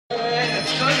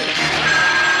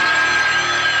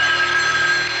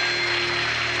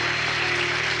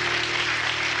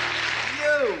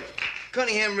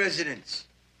Cunningham residence.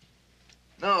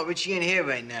 No, Richie ain't here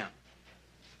right now.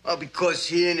 Well, because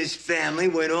he and his family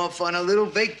went off on a little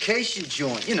vacation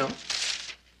jaunt, you know.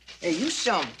 Hey, you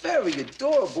sound very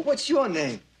adorable. What's your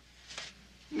name?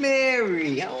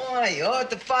 Mary. How are you? Oh,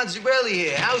 the Fonz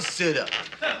here, house sitter.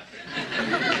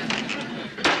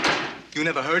 You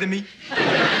never heard of me?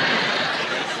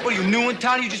 What, are you new in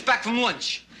town or you just back from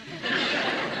lunch?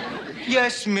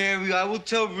 Yes, Mary, I will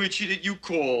tell Richie that you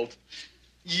called.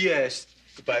 Yes.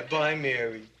 Bye-bye,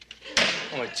 Mary.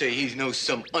 I want to tell you, he knows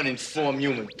some uninformed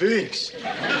human beings.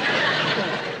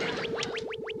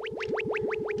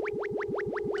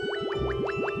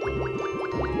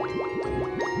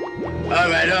 All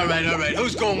right.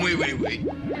 Who's going wait?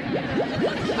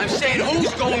 I'm saying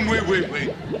who's going wait?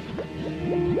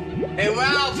 Hey,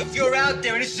 Ralph, if you're out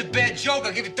there and this is a bad joke,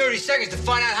 I'll give you 30 seconds to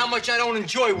find out how much I don't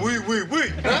enjoy wee.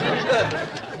 Huh?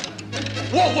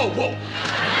 Whoa.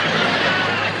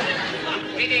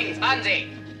 Greetings, Fonzie.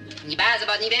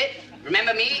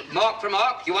 Remember me, Mork from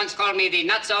Mork? You once called me the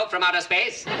nutso from outer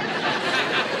space. I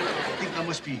think I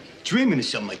must be dreaming or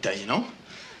something like that, you know?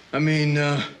 I mean,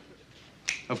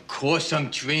 of course I'm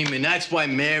dreaming. That's why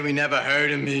Mary never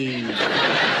heard of me.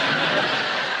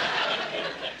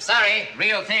 Sorry,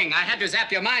 real thing. I had to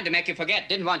zap your mind to make you forget.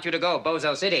 Didn't want you to go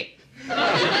Bozo City.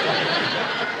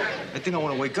 I think I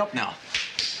want to wake up now.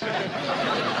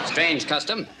 Strange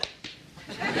custom.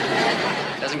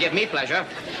 Doesn't give me pleasure.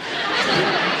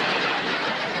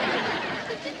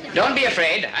 Don't be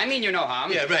afraid. I mean you no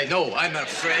harm. Yeah, right. No, I'm not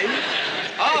afraid.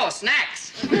 Oh,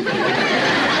 snacks.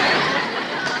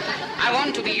 I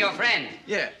want to be your friend.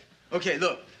 Yeah. Okay,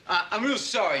 look. I'm real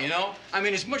sorry, you know? I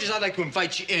mean, as much as I'd like to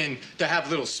invite you in to have a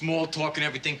little small talk and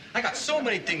everything, I got so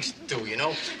many things to do, you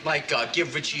know? Like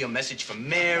give Richie a message from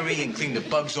Mary and clean the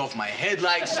bugs off my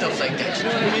headlights, stuff like that. You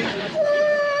know what I mean?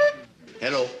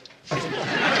 Hello.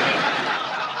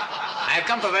 I've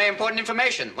come for very important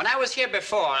information. When I was here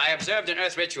before, I observed an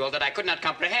Earth ritual that I could not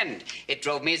comprehend. It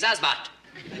drove me zazbat.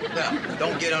 Well,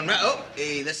 don't get unraveled. Oh,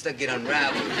 hey, let's not get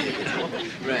unraveled here, you know?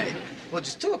 Right. Well,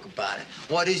 just talk about it.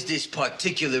 What is this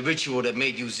particular ritual that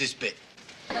made you this bit?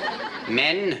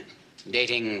 Men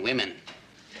dating women.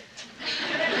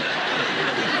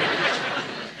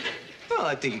 Well,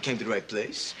 I think you came to the right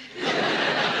place.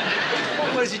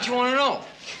 What is it you want to know?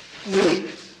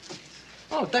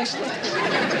 Oh, thanks a lot.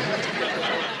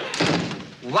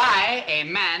 Why a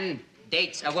man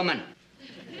dates a woman?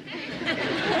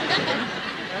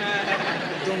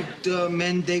 Don't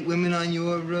men date women on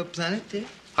your planet there?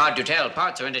 Hard to tell.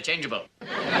 Parts are interchangeable. I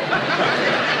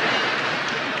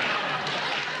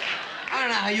don't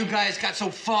know how you guys got so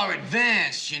far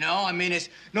advanced, you know? I mean, there's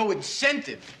no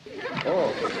incentive.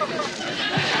 Oh.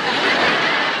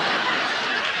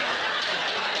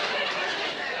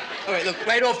 All right, look,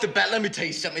 right off the bat, let me tell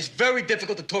you something. It's very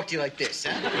difficult to talk to you like this,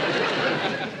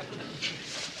 huh?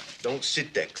 Don't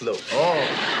sit that close. Oh.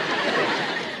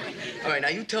 All right, now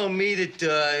you tell me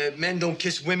that men don't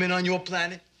kiss women on your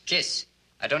planet? Kiss.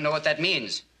 I don't know what that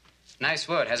means. Nice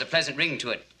word. Has a pleasant ring to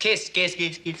it. Kiss.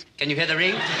 Can you hear the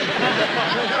ring?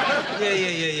 Yeah.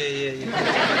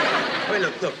 Wait,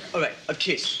 look. All right, a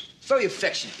kiss. Very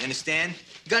affectionate, you understand?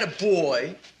 You got a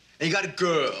boy and you got a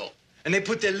girl. And they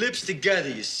put their lips together,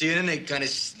 you see, and then they kind of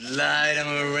slide them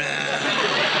around.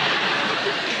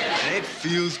 And it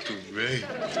feels great.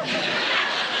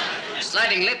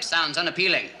 Sliding lips sounds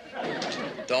unappealing.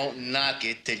 Don't knock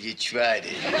it till you tried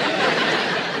it. All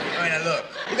right, now look,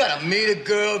 you gotta meet a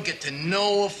girl, get to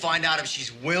know her, find out if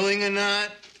she's willing or not.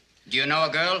 Do you know a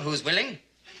girl who's willing?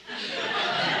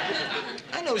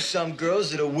 I know some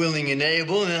girls that are willing and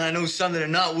able, and I know some that are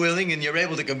not willing, and you're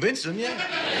able to convince them, yeah.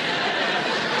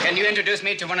 Can you introduce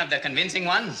me to one of the convincing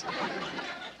ones?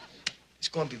 It's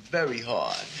going to be very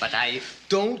hard. But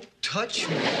Don't touch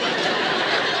me.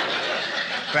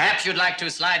 Perhaps you'd like to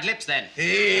slide lips, then.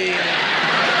 Hey.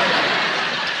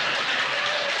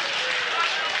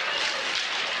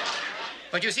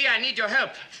 But you see, I need your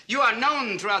help. You are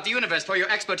known throughout the universe for your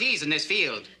expertise in this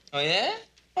field. Oh, yeah?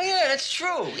 Oh, yeah, that's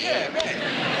true. Yeah,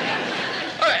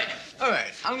 right. All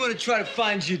right. I'm going to try to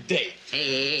find you a date.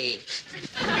 Hey. You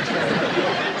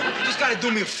just got to do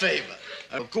me a favor.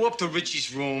 Go up to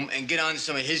Richie's room and get on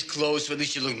some of his clothes so at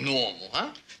least you look normal,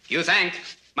 huh? You think?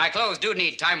 My clothes do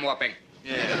need time warping.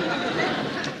 Yeah.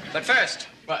 But first,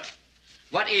 What?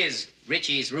 What is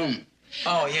Richie's room?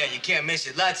 Oh, yeah, you can't miss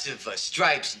it. Lots of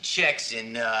stripes and checks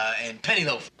and penny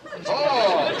loaf.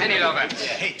 Oh, penny loafer. Yeah,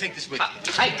 hey, take this with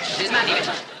you. Hey, this is not even.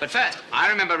 But first, I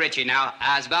remember Richie now.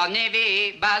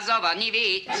 Azbalnivi,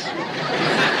 Bazovanivi.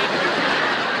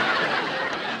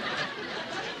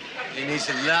 He needs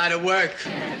a lot of work.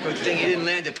 Good thing he didn't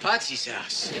land at Potsy's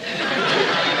house.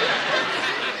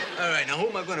 All right, now who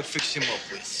am I going to fix him up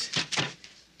with?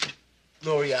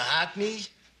 Gloria Hockney?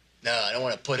 No, I don't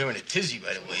want to put her in a tizzy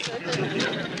right away.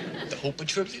 The Hooper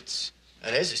triplets? Now,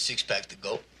 there's a six-pack to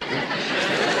go. No,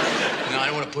 I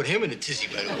don't want to put him in a tizzy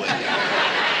right away.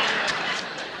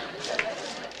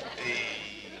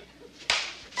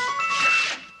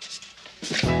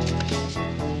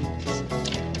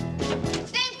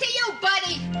 Same to you,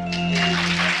 buddy.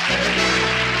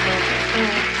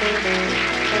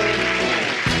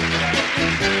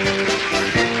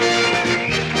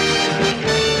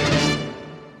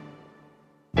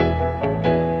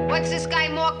 What's this guy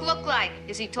Mork look like?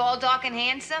 Is he tall, dark, and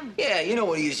handsome? Yeah, you know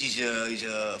what he is. He's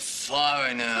a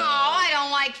foreigner. Oh, I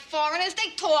don't like foreigners.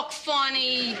 They talk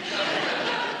funny.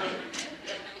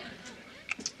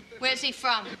 Where's he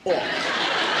from? Oh.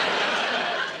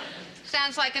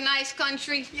 Sounds like a nice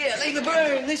country. Yeah, Lady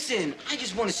Laverne, listen. I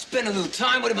just want to spend a little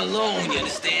time with him alone, you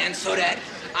understand? So that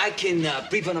I can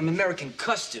brief on American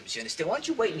customs, you understand? Why don't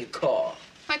you wait in your car?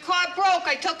 My car broke.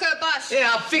 I took her bus.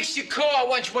 Yeah, I'll fix your car.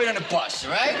 Why don't you wait on the bus,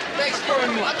 all right? Thanks very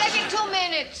much. I'll give you 2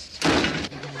 minutes.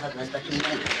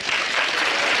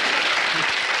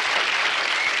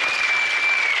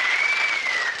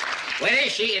 Where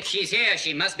is she? If she's here,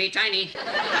 she must be tiny.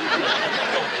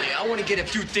 Yeah, I want to get a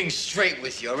few things straight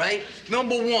with you, all right?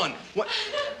 Number one, what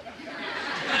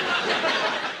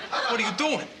are you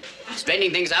doing?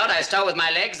 Straightening things out, I start with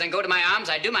my legs, then go to my arms.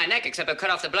 I do my neck, except I cut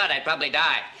off the blood. I'd probably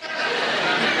die.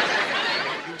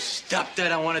 You stop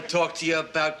that. I want to talk to you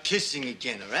about kissing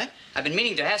again, all right? I've been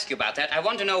meaning to ask you about that. I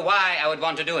want to know why I would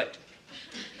want to do it.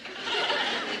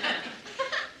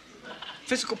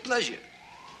 Physical pleasure.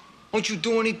 Won't you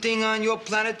do anything on your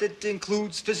planet that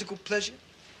includes physical pleasure?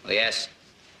 Well, yes.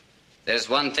 There's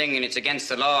one thing, and it's against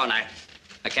the law, and I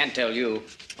can't tell you.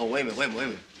 Oh, wait a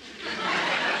minute.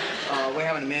 We're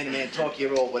having a man-to-man talk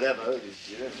here or whatever.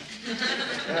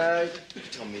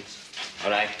 Tell me.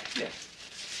 All right. Yeah.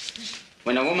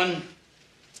 When a woman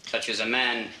touches a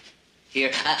man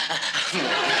here,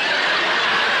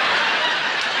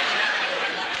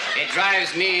 it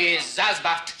drives me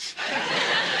zazbat.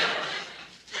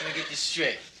 Let me get this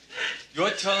straight.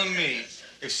 You're telling me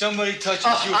if somebody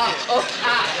touches you here...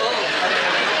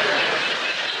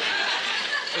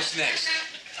 What's next?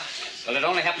 Well, it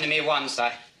only happened to me once.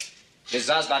 The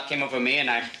zazbat came over me, and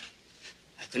I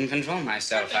couldn't control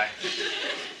myself.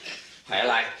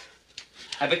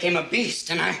 I became a beast,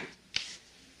 and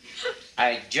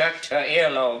I jerked her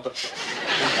earlobe.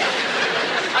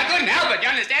 I couldn't help it, you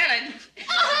understand?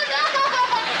 Oh, no!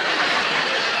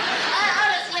 I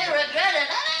honestly regret it.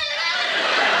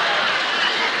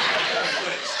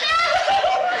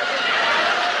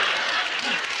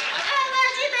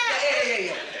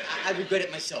 Yeah. I regret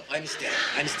it myself. I understand.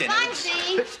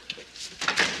 Fonzie,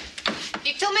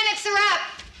 your 2 minutes are up.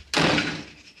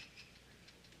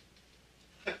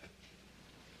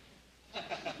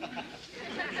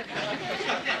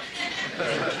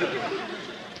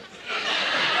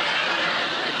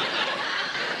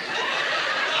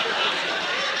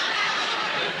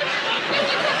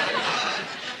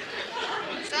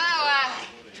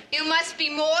 You must be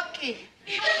Morky.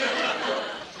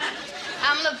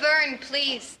 I'm Laverne,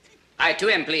 pleased. I, too,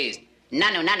 am pleased.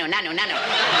 Nano. Nano.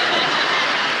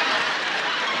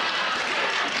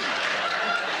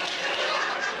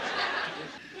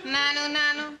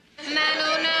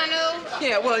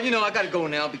 Yeah, well, you know, I gotta go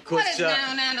now because... What is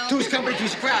nano? Two's company,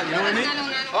 two's crowd, you know what I mean?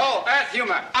 Nano. Oh, Earth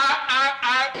humor.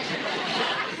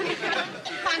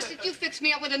 Fonz, did you fix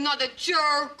me up with another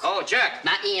jerk? Oh, jerk.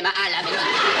 Was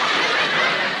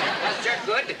jerk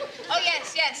good? Oh,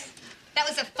 yes. That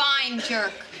was a fine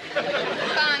jerk.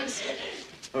 Fonz.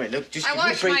 All right, look, just I give me a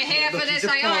washed break. my hair Look, for he's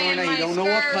this. a I ironed foreigner. my You don't know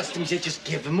our skirt. customs yet. Just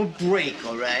give him a break,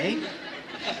 all right?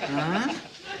 Huh?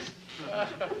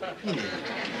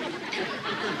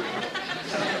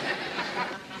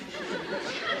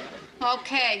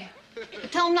 Okay.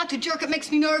 Tell him not to jerk. It makes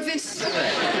me nervous.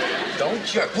 Don't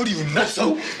jerk. What are you,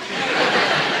 nutso?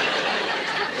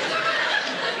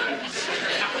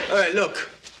 All right, look.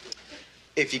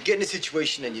 If you get in a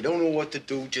situation and you don't know what to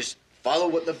do, just follow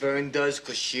what Laverne does,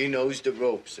 because she knows the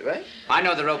ropes, all right? I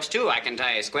know the ropes, too. I can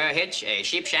tie a square hitch, a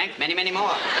sheep shank, many, many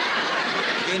more.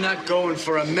 You're not going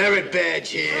for a merit badge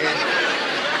here.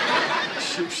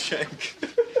 Sheep shank.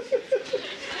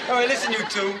 All right, listen, you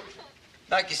two.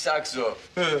 Knock your socks off.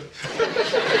 Oh,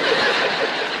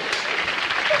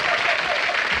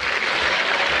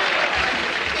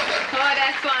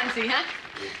 that's Fonzie, huh?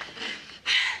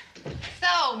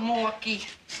 So, Morky.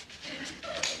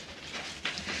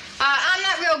 I'm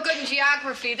not real good in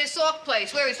geography. This off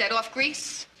place, where is that, off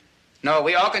Greece? No,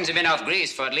 we Orkans have been off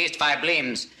Greece for at least 5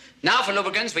 bleams. Now for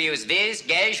lubricants, we use Viz,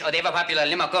 Gage, or the ever-popular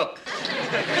Limacook.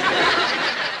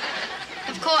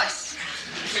 Of course.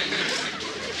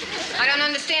 I don't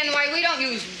understand why we don't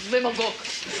use Limacook.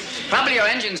 Probably your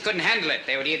engines couldn't handle it.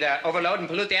 They would either overload and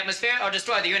pollute the atmosphere or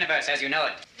destroy the universe as you know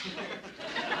it.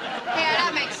 Yeah,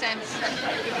 that makes sense.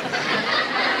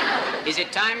 Is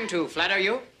it time to flatter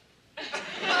you?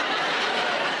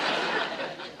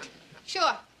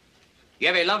 Sure. You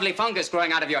have a lovely fungus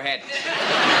growing out of your head.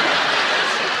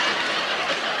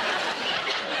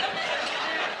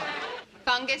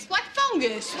 Fungus? What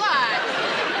fungus? What?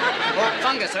 Or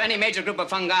fungus, or any major group of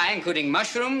fungi, including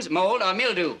mushrooms, mold, or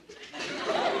mildew.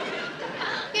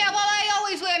 Yeah, well, I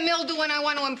always wear mildew when I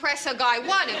want to impress a guy.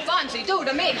 What did Fonzie do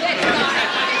to me? Get guy.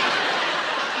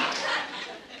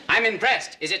 I'm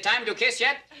impressed. Is it time to kiss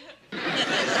yet?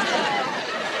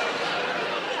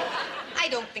 I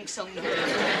don't think so, no.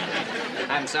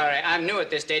 I'm sorry. I'm new at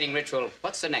this dating ritual.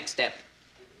 What's the next step?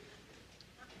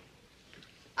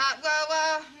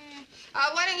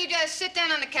 Why don't you just sit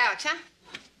down on the couch, huh?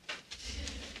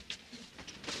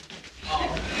 Oh,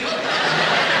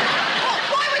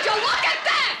 boy, would you look at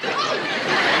that! Oh.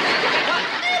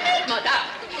 Madame,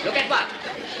 look at what?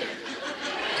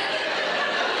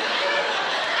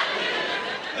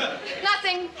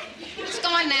 Nothing. It's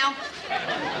gone now.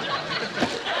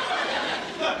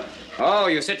 Oh,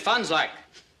 you sit Fonz-like.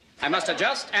 I must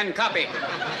adjust and copy.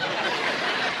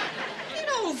 Get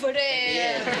over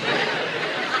there.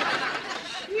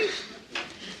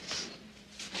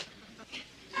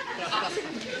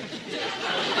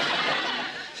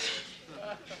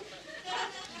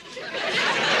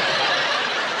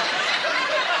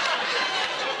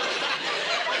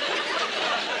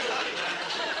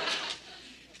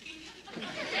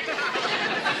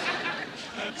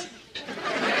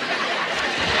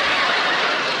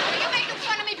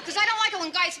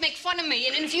 Make fun of me,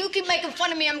 and if you keep making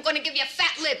fun of me, I'm going to give you a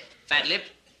fat lip. Fat lip?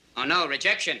 Oh, no,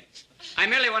 rejection. I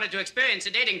merely wanted to experience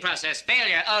the dating process.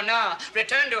 Failure. Oh, no.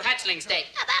 Return to hatchling state.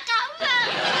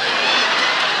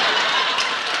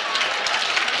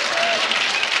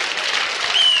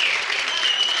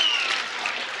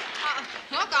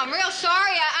 Look, I'm real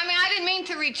sorry. I didn't mean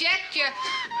to reject you.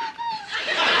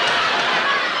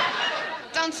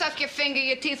 Don't suck your finger.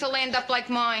 Your teeth will end up like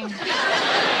mine.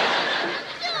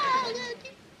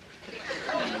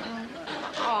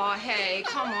 Oh, hey,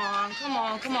 come on.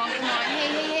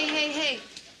 Hey.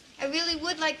 I really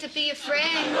would like to be a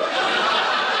friend.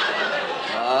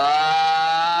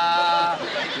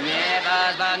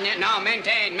 No,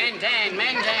 maintain.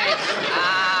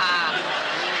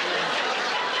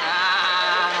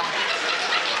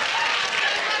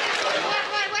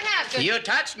 What happened? You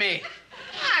touched me.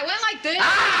 I went like this.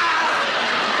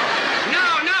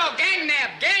 No, gang nab.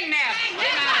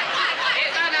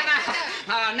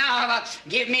 Oh, no,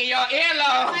 give me your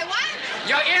earlobe. My what?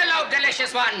 Your earlobe,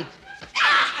 delicious one.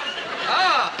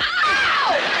 Ow!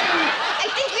 I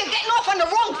think you're getting off on the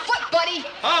wrong foot, buddy.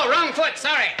 Oh, wrong foot,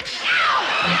 sorry. Ow!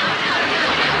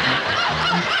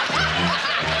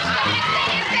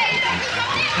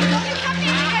 Come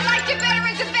here. I liked you better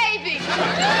as a baby.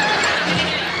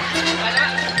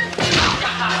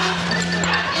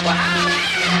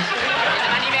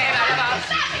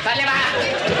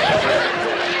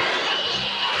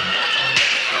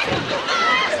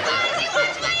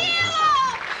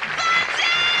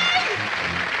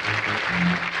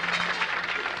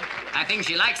 I think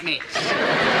she likes me.